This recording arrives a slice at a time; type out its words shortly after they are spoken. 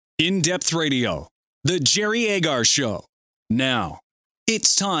In-depth radio, The Jerry Agar Show. Now,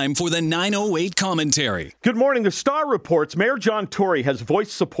 it's time for the 908 commentary. Good morning. The Star reports Mayor John Tory has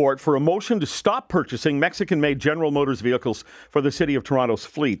voiced support for a motion to stop purchasing Mexican-made General Motors vehicles for the City of Toronto's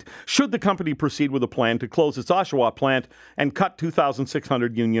fleet, should the company proceed with a plan to close its Oshawa plant and cut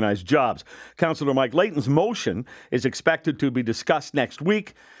 2,600 unionized jobs. Councillor Mike Layton's motion is expected to be discussed next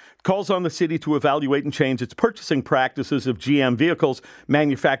week. Calls on the city to evaluate and change its purchasing practices of GM vehicles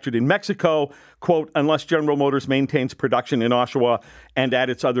manufactured in Mexico, quote, unless General Motors maintains production in Oshawa and at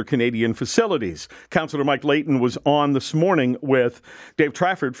its other Canadian facilities. Councillor Mike Layton was on this morning with Dave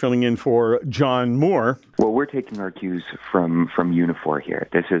Trafford filling in for John Moore. Well, we're taking our cues from Unifor here.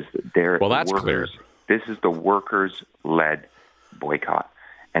 This is their that's workers. clear. This is the workers-led boycott.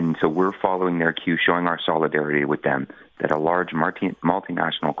 And so we're following their cue, showing our solidarity with them, that a large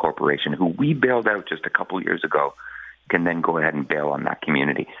multinational corporation who we bailed out just a couple years ago can then go ahead and bail on that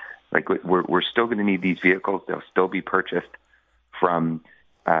community. Like, we're still going to need these vehicles. They'll still be purchased from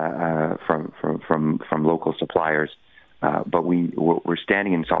local suppliers, but we're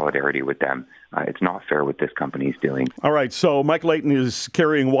standing in solidarity with them. It's not fair what this company is doing. All right, so Mike Layton is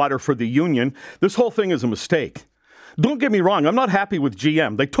carrying water for the union. This whole thing is a mistake. Don't get me wrong, I'm not happy with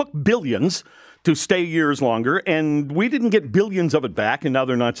GM. They took billions to stay years longer, and we didn't get billions of it back, and now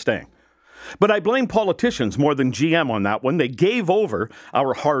they're not staying. But I blame politicians more than GM on that one. They gave over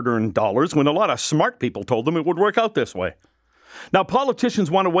our hard-earned dollars when a lot of smart people told them it would work out this way. Now,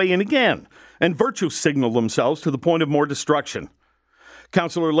 politicians want to weigh in again and virtue signal themselves to the point of more destruction.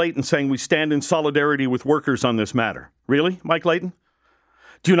 Councillor Layton saying we stand in solidarity with workers on this matter. Really, Mike Layton?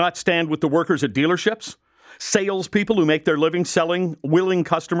 Do you not stand with the workers at dealerships? Salespeople who make their living selling willing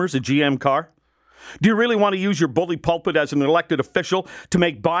customers a GM car? Do you really want to use your bully pulpit as an elected official to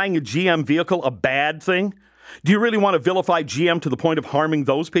make buying a GM vehicle a bad thing? Do you really want to vilify GM to the point of harming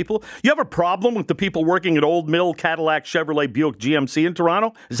those people? You have a problem with the people working at Old Mill, Cadillac, Chevrolet, Buick, GMC in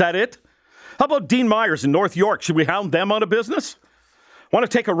Toronto? Is that it? How about Dean Myers in North York? Should we hound them out of business? Want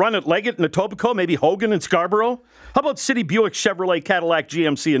to take a run at Leggett and Etobicoke, maybe Hogan and Scarborough? How about City Buick, Chevrolet, Cadillac,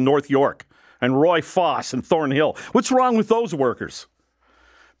 GMC in North York? And Roy Foss and Thornhill. What's wrong with those workers?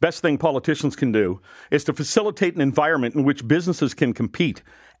 Best thing politicians can do is to facilitate an environment in which businesses can compete,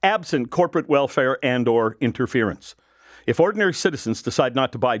 absent corporate welfare and or interference. If ordinary citizens decide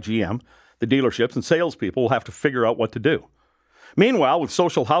not to buy GM, the dealerships and salespeople will have to figure out what to do. Meanwhile, with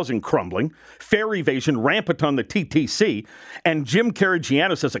social housing crumbling, fare evasion rampant on the TTC, and Jim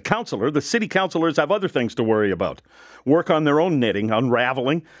Karagianis as a councillor, the city councillors have other things to worry about. Work on their own knitting,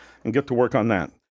 unraveling, and get to work on that.